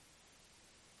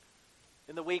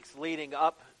In the weeks leading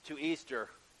up to Easter,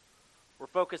 we're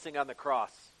focusing on the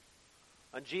cross,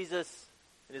 on Jesus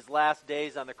in his last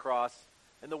days on the cross,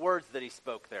 and the words that he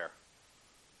spoke there.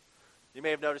 You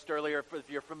may have noticed earlier, if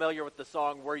you're familiar with the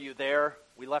song, Were You There?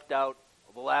 We left out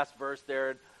the last verse there.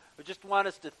 And I just want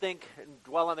us to think and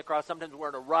dwell on the cross. Sometimes we're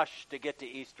in a rush to get to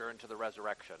Easter and to the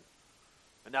resurrection.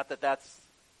 And not that that's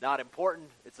not important.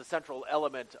 It's a central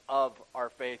element of our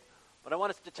faith. But I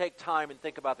want us to take time and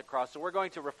think about the cross. So we're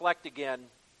going to reflect again,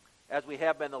 as we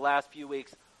have been the last few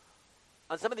weeks,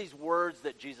 on some of these words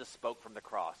that Jesus spoke from the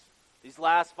cross. These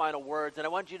last final words. And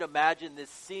I want you to imagine this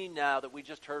scene now that we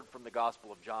just heard from the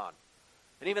Gospel of John.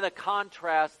 And even the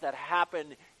contrast that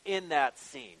happened in that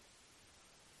scene.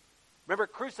 Remember,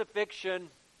 crucifixion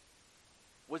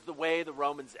was the way the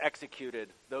Romans executed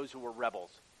those who were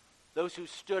rebels. Those who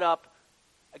stood up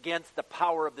against the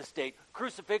power of the state.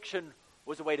 Crucifixion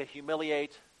was a way to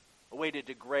humiliate, a way to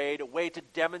degrade, a way to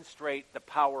demonstrate the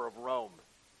power of Rome.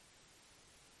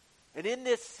 And in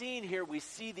this scene here, we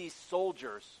see these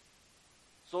soldiers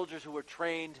who were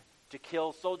trained to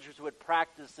kill, soldiers who had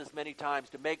practiced this many times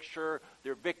to make sure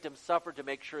their victims suffered, to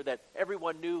make sure that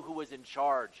everyone knew who was in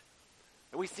charge.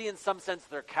 And we see in some sense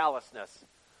their callousness.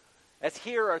 As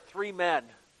here are three men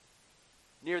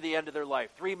near the end of their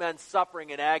life, three men suffering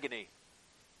in agony.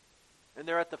 And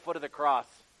they're at the foot of the cross,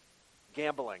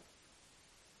 gambling,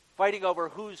 fighting over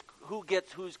who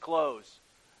gets whose clothes.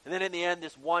 And then in the end,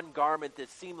 this one garment, this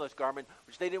seamless garment,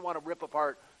 which they didn't want to rip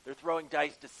apart, they're throwing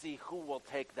dice to see who will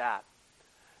take that.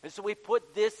 And so we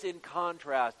put this in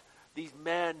contrast, these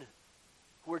men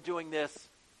who are doing this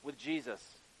with Jesus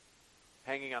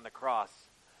hanging on the cross,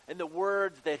 and the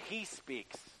words that he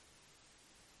speaks,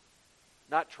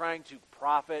 not trying to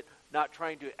profit, not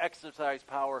trying to exercise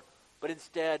power, but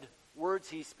instead words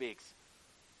he speaks.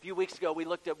 A few weeks ago, we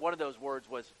looked at one of those words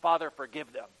was, Father,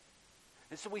 forgive them.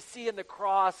 And so we see in the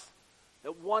cross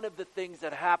that one of the things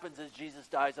that happens as Jesus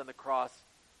dies on the cross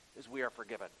is we are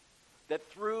forgiven. That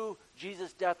through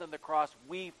Jesus' death on the cross,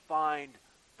 we find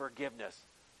forgiveness.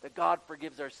 That God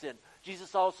forgives our sin.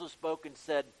 Jesus also spoke and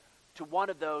said to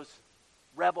one of those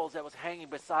rebels that was hanging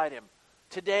beside him,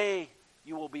 today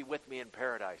you will be with me in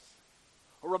paradise.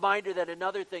 A reminder that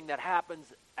another thing that happens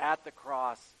at the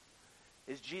cross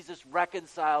is Jesus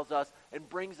reconciles us and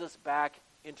brings us back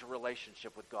into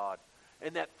relationship with God.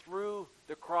 And that through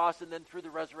the cross and then through the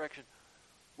resurrection,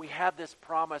 we have this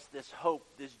promise, this hope,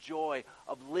 this joy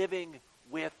of living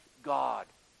with God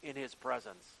in his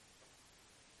presence.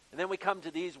 And then we come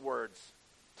to these words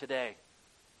today,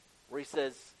 where he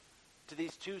says to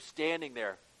these two standing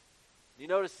there. You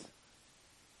notice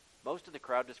most of the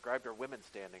crowd described are women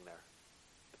standing there.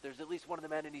 But there's at least one of the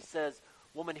men, and he says,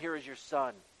 woman, here is your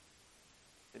son,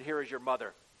 and here is your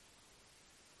mother.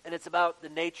 And it's about the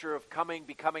nature of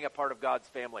becoming a part of God's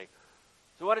family.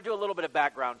 So I want to do a little bit of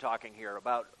background talking here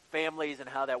about families and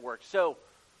how that works. So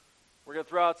we're going to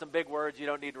throw out some big words. You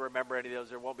don't need to remember any of those.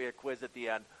 There won't be a quiz at the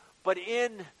end. But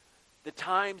in the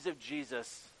times of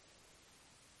Jesus,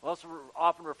 also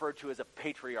often referred to as a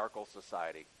patriarchal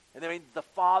society. And I mean, the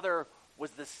father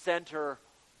was the center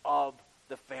of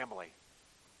the family.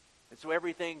 And so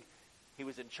everything, he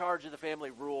was in charge of the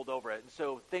family, ruled over it. And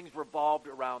so things revolved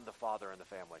around the father and the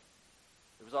family.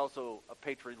 There was also a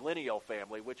patrilineal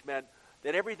family, which meant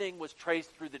that everything was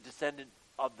traced through the descendant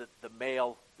of the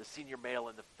male, the senior male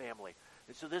in the family.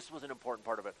 And so this was an important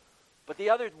part of it. But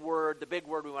the other word, the big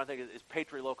word we want to think of is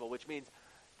patrilocal, which means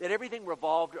that everything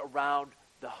revolved around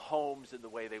the homes and the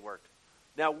way they worked.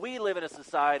 Now, we live in a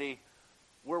society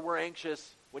where we're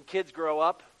anxious. When kids grow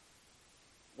up,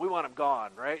 we want them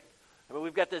gone, right? I mean,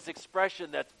 we've got this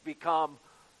expression that's become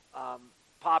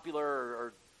popular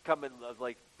or come in,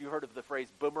 like, you heard of the phrase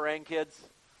boomerang kids?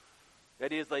 The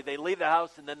idea is like they leave the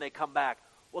house and then they come back.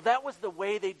 Well, that was the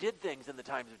way they did things in the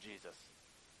times of Jesus.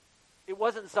 It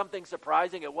wasn't something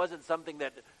surprising. It wasn't something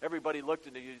that everybody looked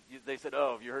and they said,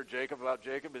 oh, have you heard about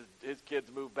Jacob? His kids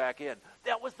moved back in.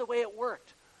 That was the way it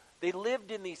worked. They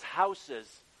lived in these houses.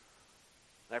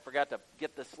 And I forgot to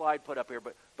get the slide put up here,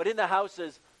 but in the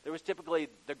houses, there was typically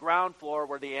the ground floor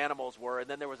where the animals were, and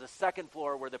then there was a second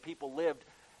floor where the people lived,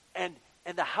 and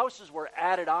the houses were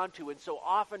added onto. And so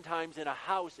oftentimes in a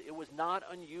house, it was not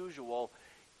unusual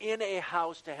in a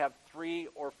house to have 3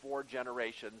 or 4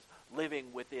 generations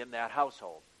living within that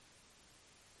household.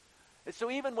 And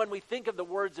so even when we think of the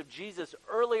words of Jesus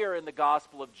earlier in the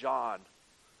Gospel of John,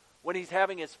 when he's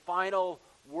having his final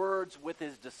words with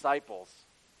his disciples,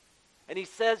 and he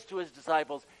says to his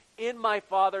disciples, in my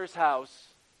Father's house,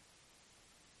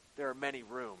 there are many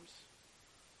rooms.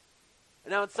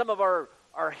 And now in some of our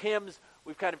hymns,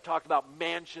 we've kind of talked about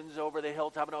mansions over the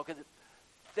hilltop and all kinds of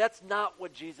That's not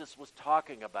what Jesus was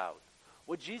talking about.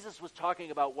 What Jesus was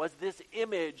talking about was this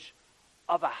image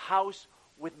of a house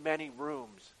with many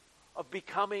rooms, of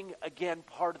becoming, again,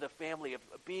 part of the family, of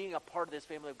being a part of this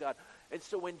family of God. And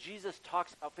so when Jesus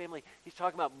talks about family, he's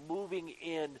talking about moving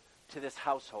in to this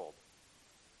household.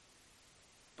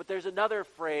 But there's another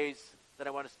phrase that I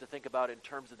want us to think about in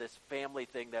terms of this family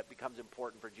thing that becomes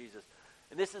important for Jesus.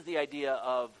 And this is the idea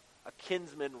of a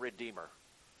kinsman redeemer.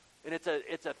 And it's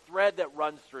a thread that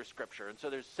runs through Scripture. And so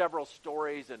there's several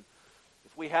stories, and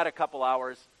if we had a couple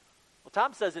hours, well,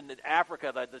 Tom says in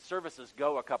Africa that the services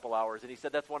go a couple hours, and he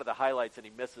said that's one of the highlights, and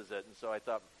he misses it. And so I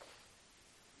thought,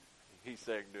 he's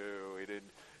saying no, he didn't.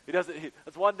 He doesn't.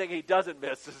 That's one thing he doesn't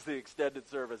miss is the extended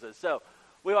services. So,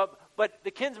 but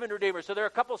the kinsman redeemer. So there are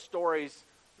a couple stories.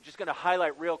 I'm just going to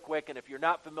highlight real quick, and if you're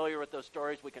not familiar with those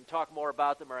stories, we can talk more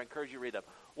about them, or I encourage you to read them.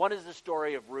 One is the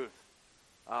story of Ruth,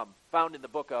 found in the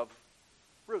book of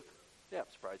Ruth. Yeah,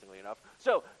 surprisingly enough.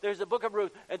 So there's the book of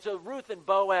Ruth, and so Ruth and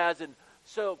Boaz, and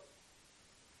so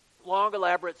long,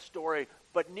 elaborate story,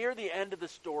 but near the end of the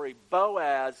story,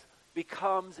 Boaz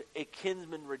becomes a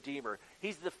kinsman redeemer.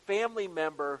 He's the family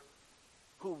member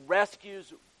who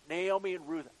rescues Naomi and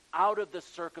Ruth out of the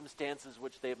circumstances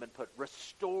which they have been put,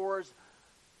 restores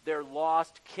their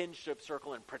lost kinship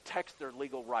circle, and protects their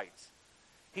legal rights.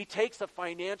 He takes a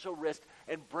financial risk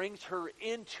and brings her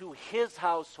into his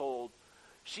household.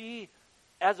 She,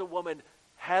 as a woman,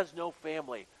 has no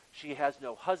family. She has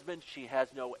no husband. She has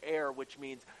no heir, which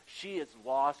means she is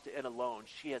lost and alone.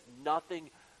 She has nothing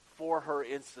for her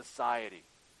in society.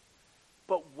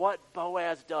 But what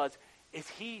Boaz does is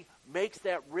he makes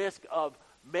that risk of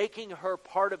making her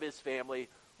part of his family,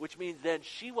 which means then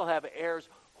she will have heirs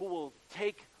who will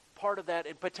take part of that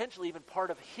and potentially even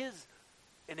part of his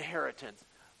inheritance.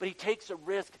 But he takes a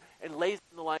risk and lays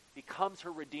in the line, becomes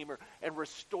her redeemer, and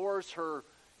restores her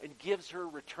and gives her,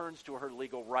 returns to her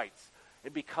legal rights,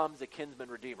 and becomes a kinsman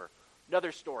redeemer.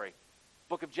 Another story,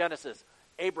 book of Genesis,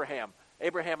 Abraham.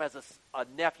 Abraham has a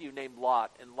nephew named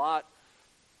Lot, and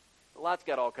Lot's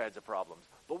got all kinds of problems.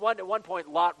 But at one point,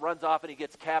 Lot runs off and he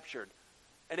gets captured.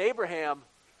 And Abraham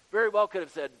very well could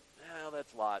have said, "Well,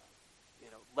 that's Lot.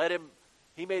 Let him.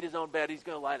 He made his own bed. He's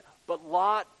going to lie."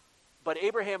 But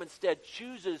Abraham instead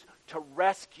chooses to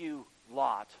rescue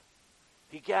Lot.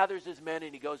 He gathers his men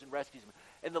and he goes and rescues him.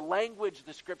 And the language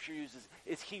the Scripture uses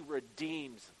is he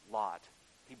redeems Lot.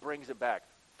 He brings him back.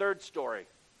 Third story,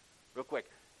 real quick,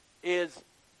 is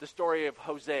the story of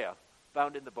Hosea,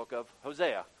 found in the book of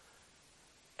Hosea.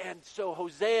 And so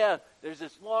Hosea, there's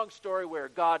this long story where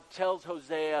God tells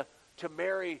Hosea to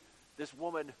marry this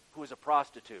woman who is a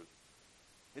prostitute.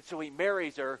 And so he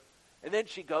marries her, and then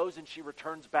she goes and she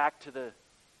returns back to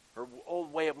her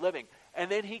old way of living. And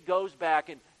then he goes back,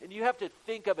 and you have to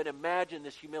think of and imagine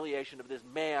this humiliation of this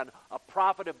man, a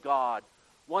prophet of God,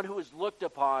 one who is looked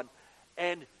upon,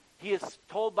 and he is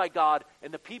told by God,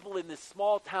 and the people in this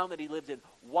small town that he lives in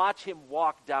watch him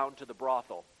walk down to the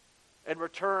brothel and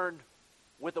return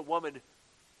with a woman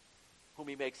whom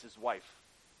he makes his wife.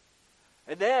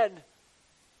 And then,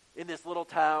 in this little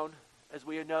town, as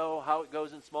we know how it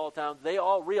goes in small towns, they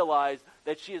all realize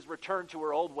that she has returned to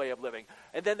her old way of living.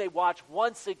 And then they watch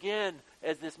once again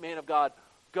as this man of God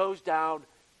goes down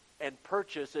and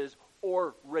purchases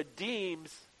or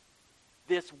redeems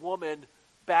this woman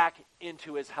back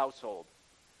into his household.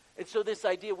 And so this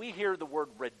idea, we hear the word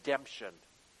redemption,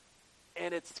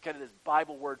 and it's kind of this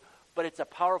Bible word, but it's a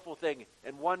powerful thing.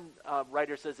 And one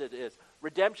writer says it is.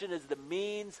 Redemption is the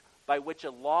means by which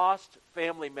a lost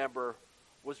family member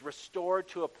was restored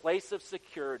to a place of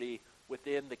security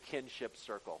within the kinship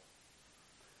circle.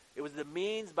 It was the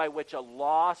means by which a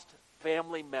lost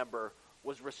family member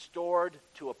was restored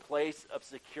to a place of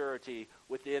security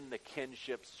within the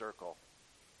kinship circle.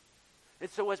 And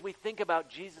so as we think about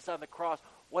Jesus on the cross,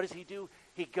 what does he do?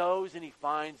 He goes and he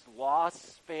finds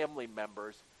lost family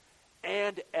members,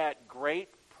 and at great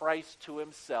price to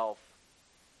himself,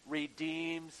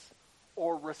 redeems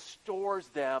or restores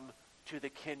them to the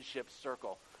kinship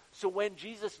circle. So when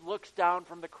Jesus looks down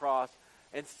from the cross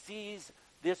and sees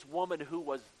this woman who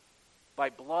was by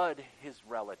blood his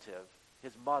relative,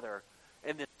 his mother,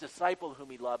 and this disciple whom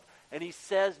he loved, and he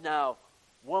says now,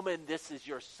 "Woman, this is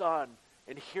your son,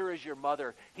 and here is your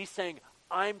mother." He's saying,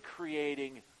 I'm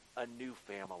creating a new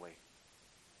family.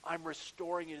 I'm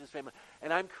restoring you to this family,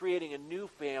 and I'm creating a new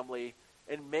family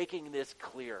and making this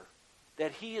clear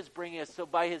that he is bringing us. So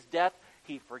by his death,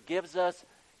 he forgives us.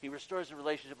 He restores the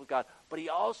relationship with God, but he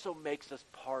also makes us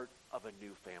part of a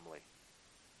new family.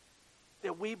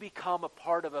 That we become a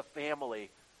part of a family.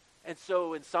 And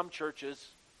so in some churches,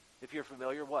 if you're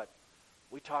familiar, what?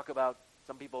 We talk about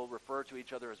Some people refer to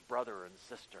each other as brother and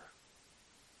sister.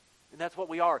 And that's what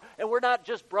we are. And we're not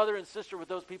just brother and sister with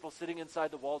those people sitting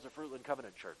inside the walls of Fruitland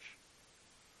Covenant Church.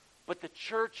 But the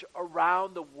church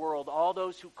around the world, all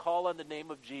those who call on the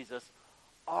name of Jesus,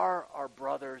 are our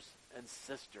brothers and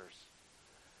sisters.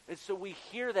 And so we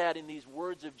hear that in these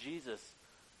words of Jesus,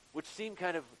 which seem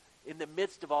kind of in the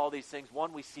midst of all these things.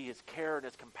 One, we see his care and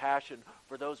his compassion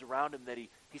for those around him, that he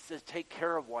says, take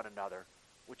care of one another,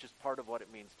 which is part of what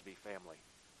it means to be family.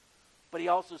 But he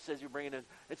also says you're bringing in,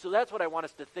 and so that's what I want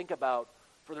us to think about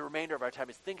for the remainder of our time,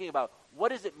 is thinking about what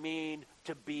does it mean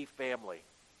to be family.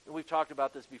 And we've talked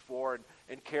about this before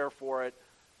and care for it.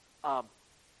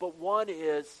 But one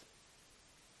is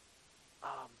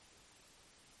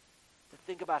to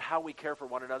think about how we care for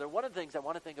one another. One of the things I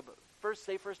want to think about, first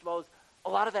of all, is a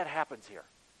lot of that happens here.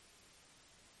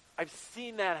 I've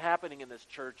seen that happening in this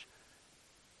church,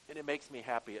 and it makes me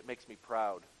happy. It makes me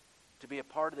proud to be a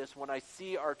part of this when I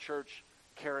see our church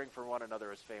caring for one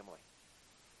another as family.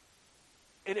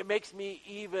 And it makes me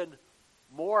even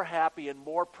more happy and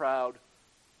more proud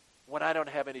when I don't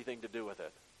have anything to do with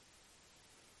it.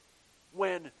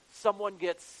 When someone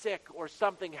gets sick or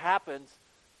something happens,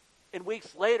 and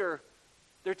weeks later,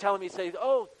 they're telling me, say,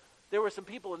 oh, there were some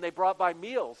people and they brought by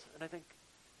meals. And I think,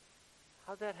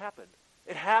 how'd that happen?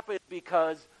 It happened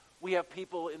because we have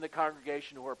people in the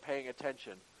congregation who are paying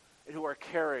attention and who are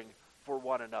caring for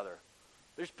one another.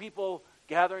 There's people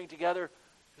gathering together,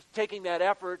 just taking that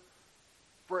effort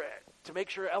to make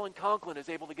sure Ellen Conklin is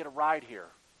able to get a ride here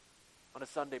on a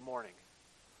Sunday morning.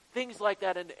 Things like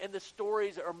that, and the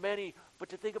stories are many, but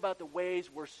to think about the ways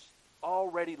we're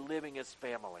already living as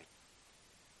family.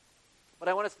 But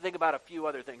I want us to think about a few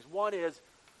other things. One is,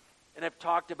 and I've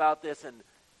talked about this, and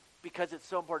because it's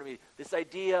so important to me, this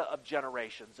idea of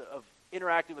generations, of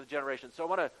interacting with generations.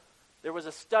 So there was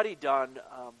a study done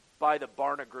by the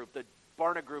Barna Group. The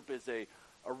Barna Group is a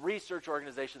research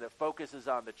organization that focuses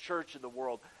on the church and the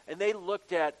world, and they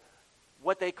looked at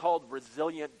what they called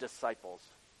resilient disciples.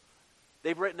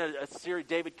 They've written a series,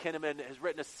 David Kinnaman has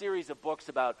written a series of books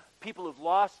about people who've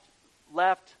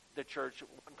left the church,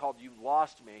 one called You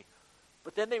Lost Me.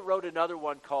 But then they wrote another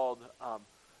one called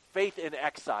Faith in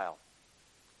Exile.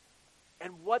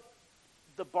 And what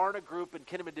the Barna Group and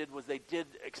Kinnaman did was they did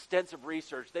extensive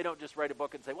research. They don't just write a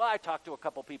book and say, well, I talked to a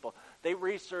couple people. They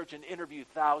research and interview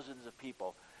thousands of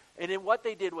people. And then what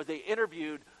they did was they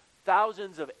interviewed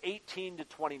thousands of 18 to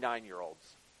 29-year-olds.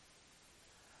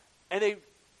 And they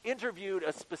interviewed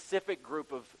a specific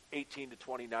group of 18 to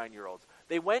 29-year-olds.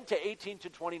 They went to 18 to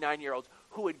 29-year-olds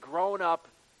who had grown up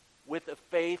with a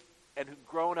faith and who'd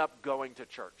grown up going to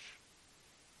church.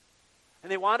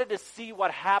 And they wanted to see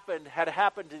what had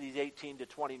happened to these 18 to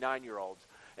 29-year-olds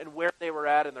and where they were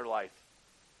at in their life.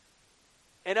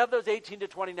 And of those 18 to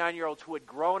 29-year-olds who had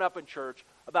grown up in church,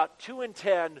 about 2 in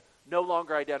 10 no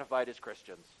longer identified as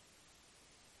Christians.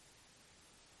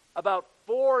 About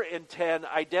 4 in 10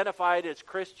 identified as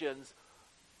Christians,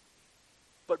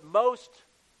 but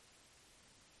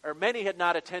many had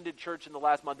not attended church in the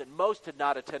last month, and most had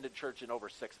not attended church in over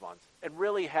 6 months, and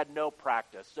really had no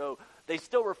practice. So they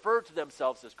still referred to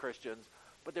themselves as Christians,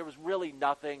 but there was really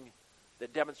nothing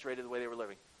that demonstrated the way they were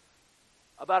living.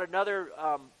 About another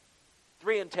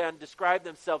 3 in 10 described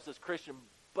themselves as Christian,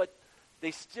 but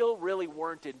they still really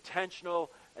weren't intentional,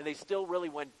 and they still really,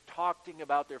 when talking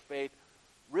about their faith,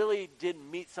 really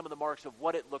didn't meet some of the marks of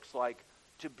what it looks like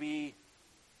to be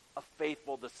a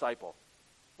faithful disciple.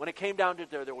 When it came down to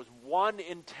it, there was 1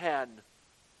 in 10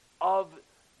 of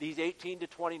these 18 to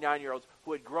 29-year-olds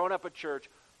who had grown up at church,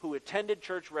 who attended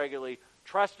church regularly,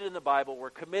 trusted in the Bible, were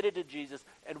committed to Jesus,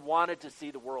 and wanted to see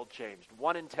the world changed.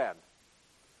 1 in 10.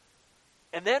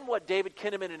 And then what David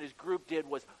Kinnaman and his group did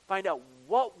was find out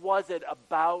what was it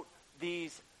about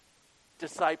these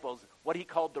disciples, what he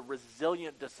called the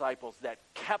resilient disciples, that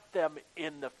kept them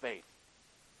in the faith.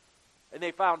 And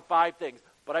they found 5 things.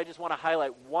 But I just want to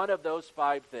highlight one of those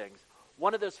 5 things.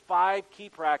 One of those 5 key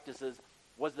practices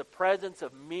was the presence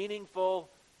of meaningful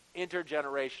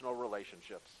intergenerational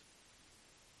relationships.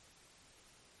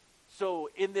 So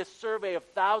in this survey of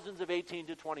thousands of 18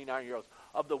 to 29-year-olds,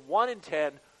 of the 1 in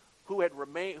 10 who had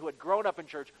grown up in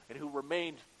church and who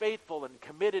remained faithful and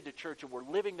committed to church and were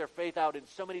living their faith out in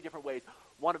so many different ways,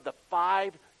 one of the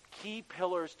 5 key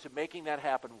pillars to making that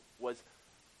happen was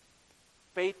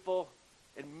faithful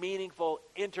and meaningful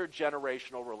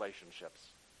intergenerational relationships.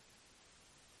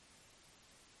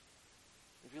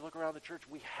 If you look around the church,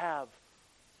 we have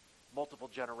multiple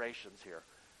generations here.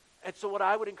 And so what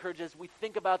I would encourage as we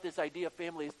think about this idea of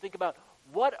family is think about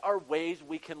what are ways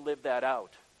we can live that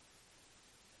out.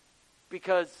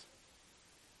 Because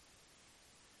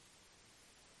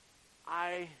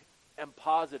I am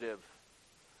positive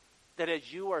that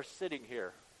as you are sitting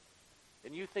here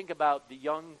and you think about the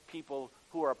young people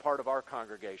who are a part of our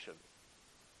congregation,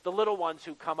 the little ones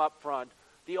who come up front,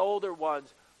 the older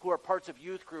ones who are parts of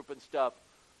youth group and stuff,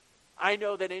 I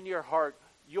know that in your heart,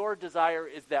 your desire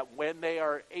is that when they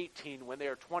are 18, when they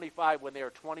are 25, when they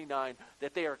are 29,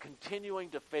 that they are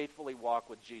continuing to faithfully walk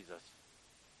with Jesus.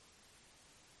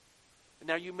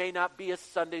 Now, you may not be a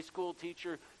Sunday school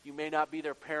teacher, you may not be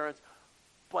their parents,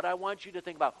 but I want you to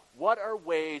think about what are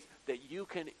ways that you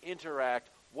can interact,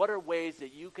 what are ways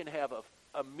that you can have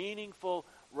a meaningful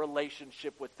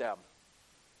relationship with them.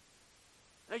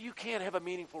 Now, you can't have a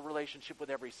meaningful relationship with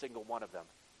every single one of them,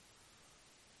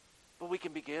 but we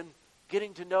can begin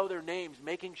getting to know their names,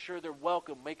 making sure they're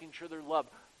welcome, making sure they're loved,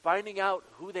 finding out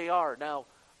who they are. Now,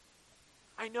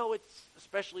 I know it's,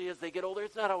 especially as they get older,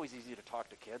 it's not always easy to talk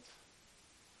to kids.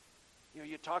 You know,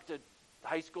 you talk to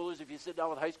high schoolers, if you sit down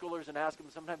with high schoolers and ask them,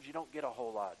 sometimes you don't get a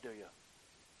whole lot, do you?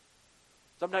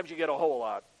 Sometimes you get a whole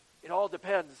lot. It all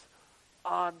depends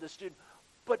on the student.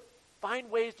 But find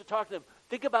ways to talk to them.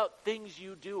 Think about things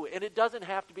you do, and it doesn't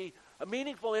have to be a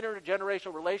meaningful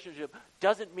intergenerational relationship.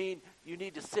 Doesn't mean you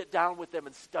need to sit down with them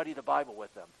and study the Bible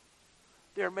with them.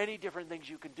 There are many different things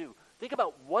you can do. Think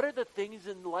about what are the things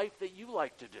in life that you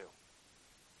like to do.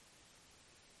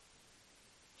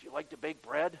 Do you like to bake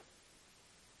bread?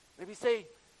 Maybe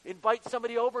invite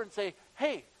somebody over and say,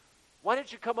 hey, why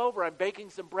don't you come over? I'm baking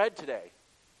some bread today.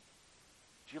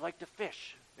 Do you like to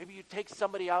fish? Maybe you take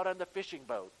somebody out on the fishing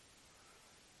boat.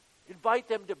 Invite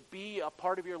them to be a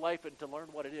part of your life and to learn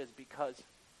what it is, because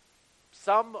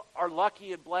some are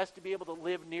lucky and blessed to be able to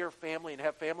live near family and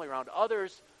have family around.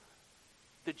 Others,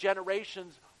 the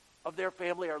generations of their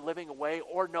family are living away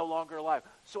or no longer alive.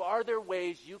 So are there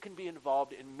ways you can be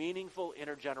involved in meaningful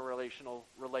intergenerational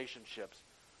relationships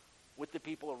with the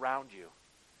people around you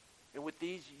and with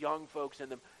these young folks in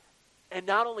them? And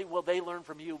not only will they learn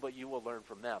from you, but you will learn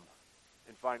from them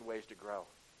and find ways to grow.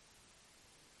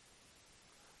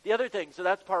 The other thing, so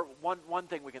that's one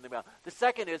thing we can think about. The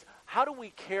second is, how do we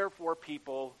care for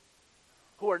people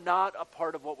who are not a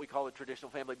part of what we call a traditional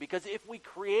family? Because if we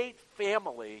create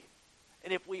family,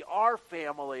 and if we are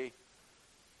family,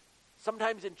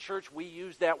 sometimes in church we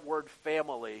use that word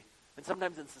family, and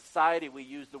sometimes in society we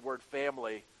use the word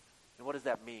family. And what does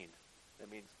that mean?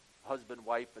 That means husband,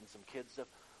 wife, and some kids stuff.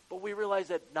 But we realize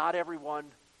that not everyone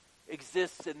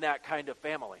exists in that kind of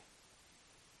family.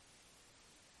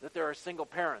 That there are single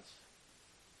parents.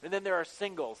 And then there are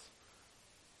singles.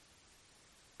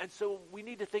 And so we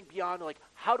need to think beyond, like,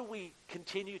 how do we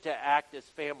continue to act as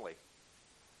family?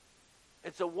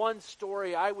 And so one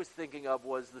story I was thinking of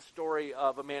was the story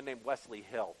of a man named Wesley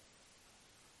Hill.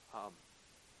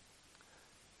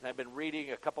 And I've been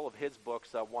reading a couple of his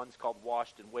books. One's called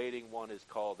Washed and Waiting. One is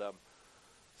called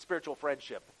Spiritual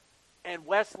Friendship. And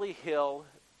Wesley Hill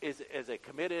is a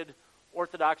committed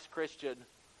Orthodox Christian,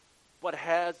 but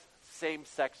has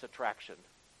same-sex attraction.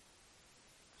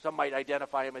 Some might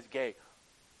identify him as gay.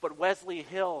 But Wesley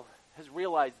Hill has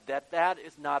realized that that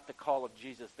is not the call of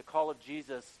Jesus. The call of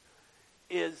Jesus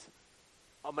is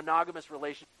a monogamous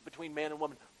relationship between man and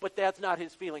woman, but that's not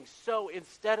his feeling. So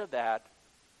instead of that,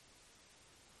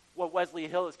 what Wesley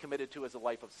Hill is committed to is a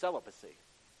life of celibacy.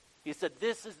 He said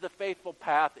this is the faithful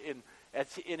path in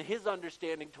his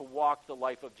understanding to walk the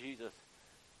life of Jesus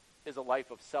is a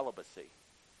life of celibacy.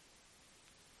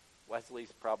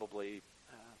 Wesley's probably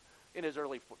in his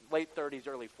late 30s,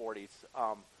 early 40s.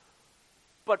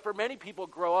 But for many people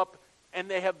grow up and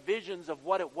they have visions of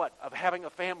of having a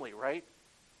family, right?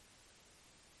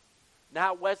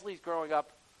 Now Wesley's growing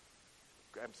up.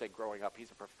 I'm saying growing up. He's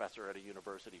a professor at a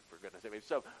university, for goodness sake.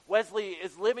 So Wesley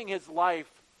is living his life,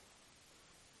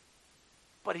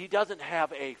 but he doesn't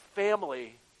have a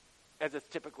family as it's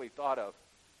typically thought of.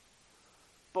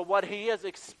 But what he has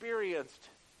experienced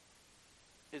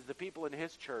is the people in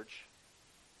his church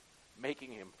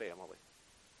making him family.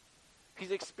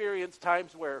 He's experienced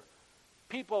times where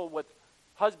people with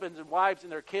husbands and wives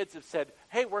and their kids have said,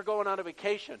 hey, we're going on a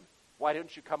vacation. Why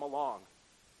don't you come along?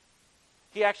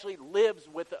 He actually lives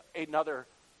with another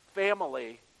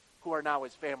family who are now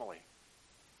his family.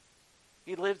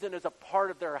 He lives in as a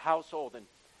part of their household and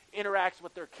interacts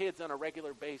with their kids on a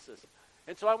regular basis.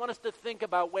 And so I want us to think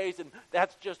about ways, and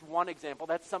that's just one example.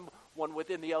 That's someone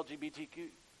within the LGBTQ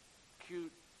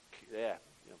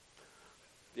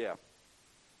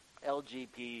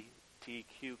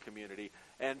community.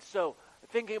 And so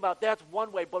thinking about that's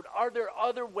one way, but are there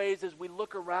other ways as we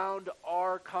look around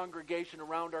our congregation,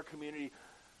 around our community,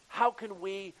 how can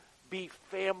we be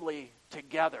family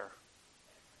together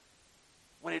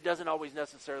when it doesn't always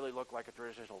necessarily look like a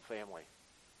traditional family?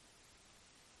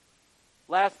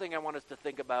 Last thing I want us to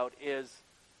think about is,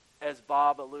 as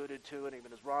Bob alluded to, and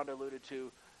even as Rhonda alluded to,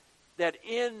 that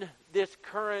in this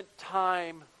current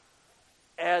time,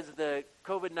 as the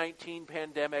COVID-19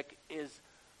 pandemic is,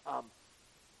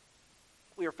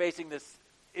 we are facing this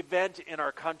event in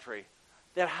our country,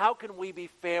 that how can we be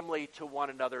family to one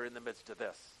another in the midst of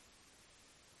this?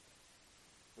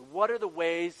 What are the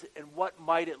ways, and what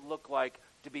might it look like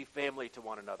to be family to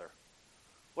one another?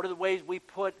 What are the ways we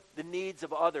put the needs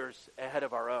of others ahead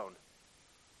of our own?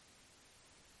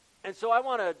 And so I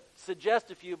want to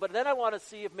suggest a few, but then I want to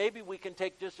see if maybe we can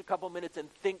take just a couple minutes and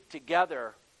think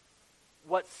together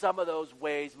what some of those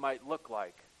ways might look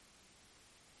like.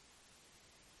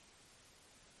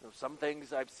 You know, some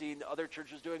things I've seen other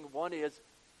churches doing. One is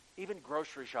even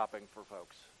grocery shopping for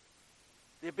folks.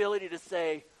 The ability to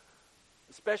say,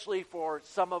 especially for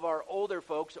some of our older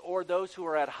folks or those who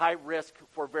are at high risk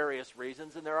for various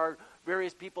reasons, and there are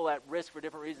various people at risk for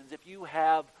different reasons. If you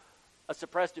have a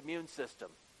suppressed immune system,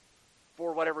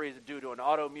 for whatever reason, due to an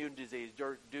autoimmune disease,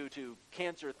 due to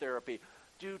cancer therapy,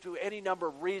 due to any number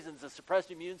of reasons, a suppressed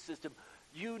immune system,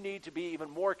 you need to be even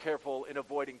more careful in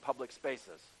avoiding public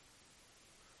spaces.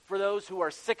 For those who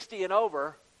are 60 and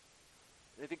over,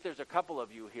 I think there's a couple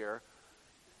of you here,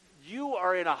 you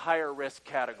are in a higher risk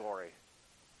category.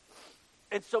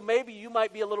 And so maybe you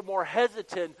might be a little more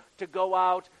hesitant to go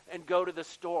out and go to the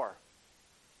store.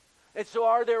 And so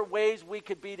are there ways we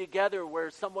could be together where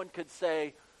someone could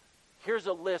say, here's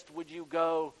a list, would you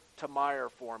go to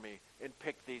Meijer for me and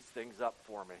pick these things up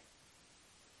for me?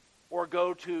 Or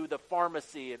go to the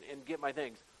pharmacy and get my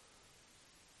things.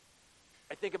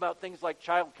 I think about things like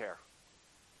childcare.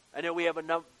 I know we have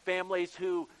enough families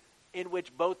in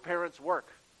which both parents work.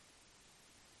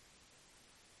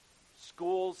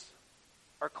 Schools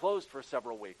are closed for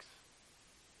several weeks.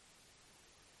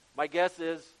 My guess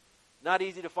is not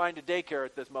easy to find a daycare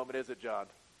at this moment, is it, John?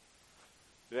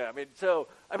 Yeah,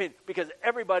 because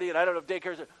everybody, and I don't know if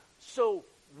daycares are, so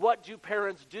what do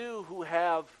parents do who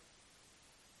have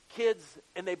kids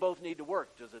and they both need to work?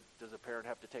 Does a parent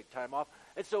have to take time off?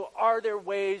 And so are there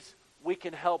ways we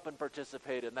can help and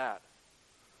participate in that?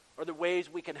 Are there ways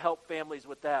we can help families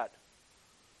with that?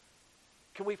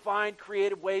 Can we find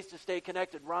creative ways to stay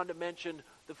connected? Rhonda mentioned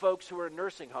the folks who are in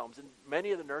nursing homes, and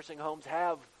many of the nursing homes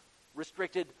have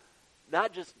restricted,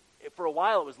 not just, for a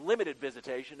while it was limited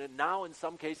visitation, and now in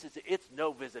some cases it's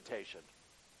no visitation.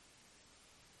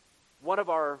 One of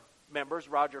our members,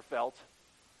 Roger Felt,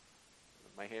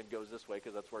 my hand goes this way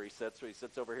because that's where he sits, so he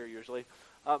sits over here usually.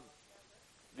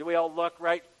 Do we all look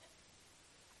right?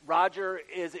 Roger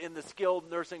is in the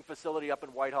skilled nursing facility up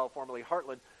in Whitehall, formerly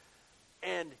Heartland,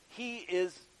 and he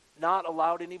is not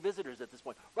allowed any visitors at this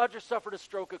point. Roger suffered a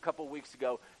stroke a couple weeks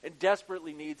ago and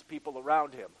desperately needs people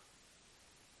around him.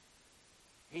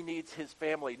 He needs his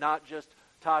family, not just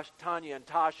Tanya and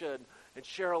Tasha and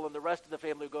Cheryl and the rest of the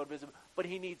family who go and visit him, but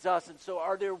he needs us. And so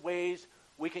are there ways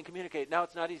we can communicate? Now,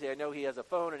 it's not easy. I know he has a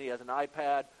phone and he has an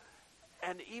iPad.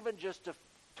 And even just to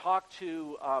talk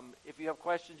to, if you have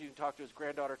questions, you can talk to his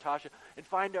granddaughter, Tasha, and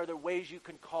find are there ways you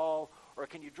can call, or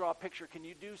can you draw a picture? Can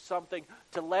you do something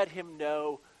to let him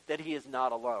know that he is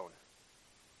not alone?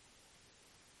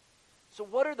 So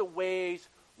what are the ways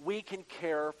we can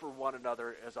care for one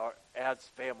another as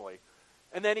family?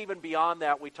 And then even beyond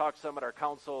that, we talked some at our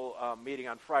council meeting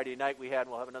on Friday night we had, and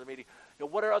we'll have another meeting.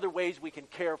 What are other ways we can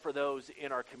care for those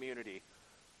in our community?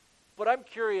 But I'm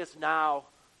curious now,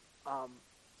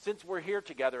 since we're here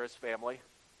together as family,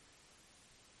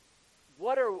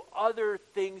 what are other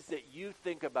things that you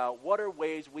think about? What are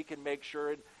ways we can make sure,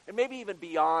 and maybe even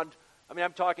beyond,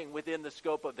 I'm talking within the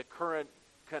scope of the current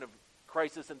kind of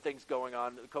crisis and things going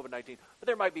on, COVID-19, but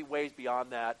there might be ways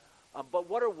beyond that. But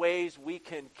what are ways we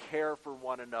can care for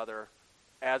one another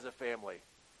as a family?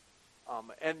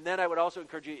 And then I would also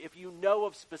encourage you, if you know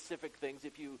of specific things,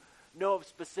 if you know of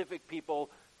specific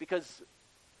people, because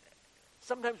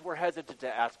sometimes we're hesitant to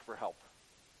ask for help.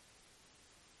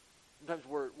 Sometimes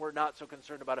we're not so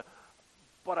concerned about it.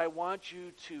 But I want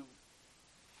you to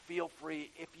feel free,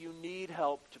 if you need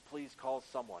help, to please call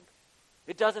someone.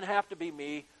 It doesn't have to be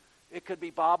me. It could be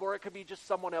Bob, or it could be just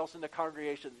someone else in the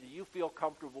congregation that you feel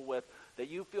comfortable with, that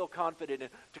you feel confident in,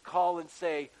 to call and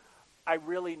say, I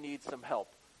really need some help.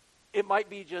 It might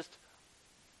be just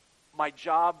my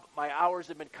job, my hours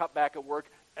have been cut back at work,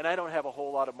 and I don't have a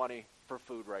whole lot of money for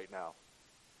food right now.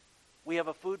 We have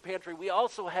a food pantry. We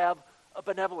also have a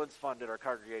benevolence fund at our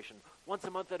congregation. Once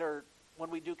a month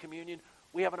when we do communion,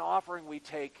 we have an offering we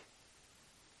take,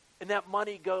 and that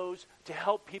money goes to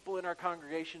help people in our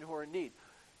congregation who are in need.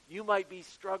 You might be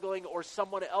struggling, or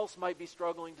someone else might be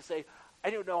struggling to say, I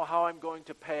don't know how I'm going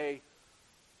to pay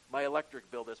my electric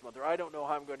bill this month, or I don't know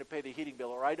how I'm going to pay the heating bill,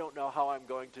 or I don't know how I'm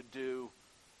going to do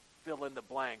fill in the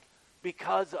blank,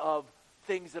 because of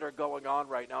things that are going on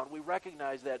right now. And we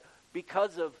recognize that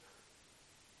because of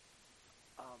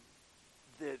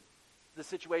the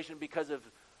situation, because of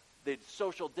the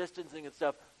social distancing and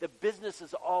stuff, the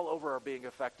businesses all over are being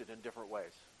affected in different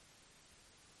ways.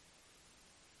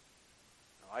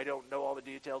 I don't know all the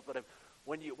details, but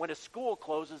when a school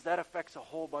closes, that affects a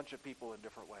whole bunch of people in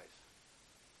different ways.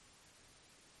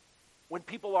 When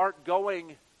people aren't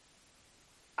going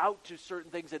out to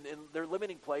certain things and they're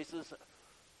limiting places,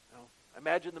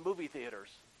 imagine the movie theaters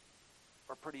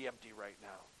are pretty empty right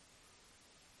now.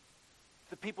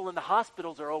 The people in the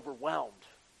hospitals are overwhelmed,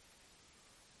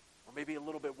 or maybe a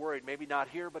little bit worried, maybe not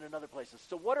here, but in other places.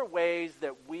 So what are ways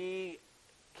that we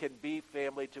can be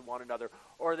family to one another?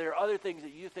 Or are there other things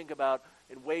that you think about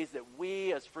in ways that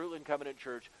we as Fruitland Covenant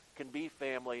Church can be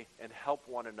family and help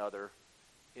one another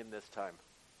in this time?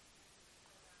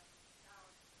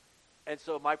 And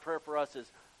so my prayer for us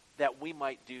is that we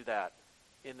might do that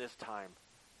in this time,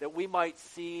 that we might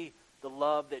see the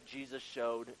love that Jesus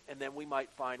showed, and then we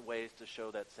might find ways to show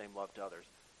that same love to others.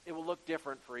 It will look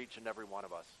different for each and every one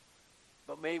of us.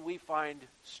 But may we find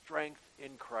strength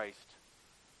in Christ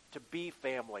to be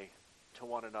family to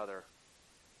one another,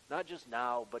 not just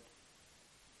now, but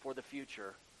for the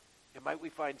future. And might we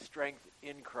find strength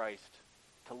in Christ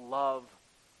to love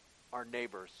our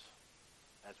neighbors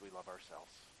as we love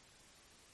ourselves.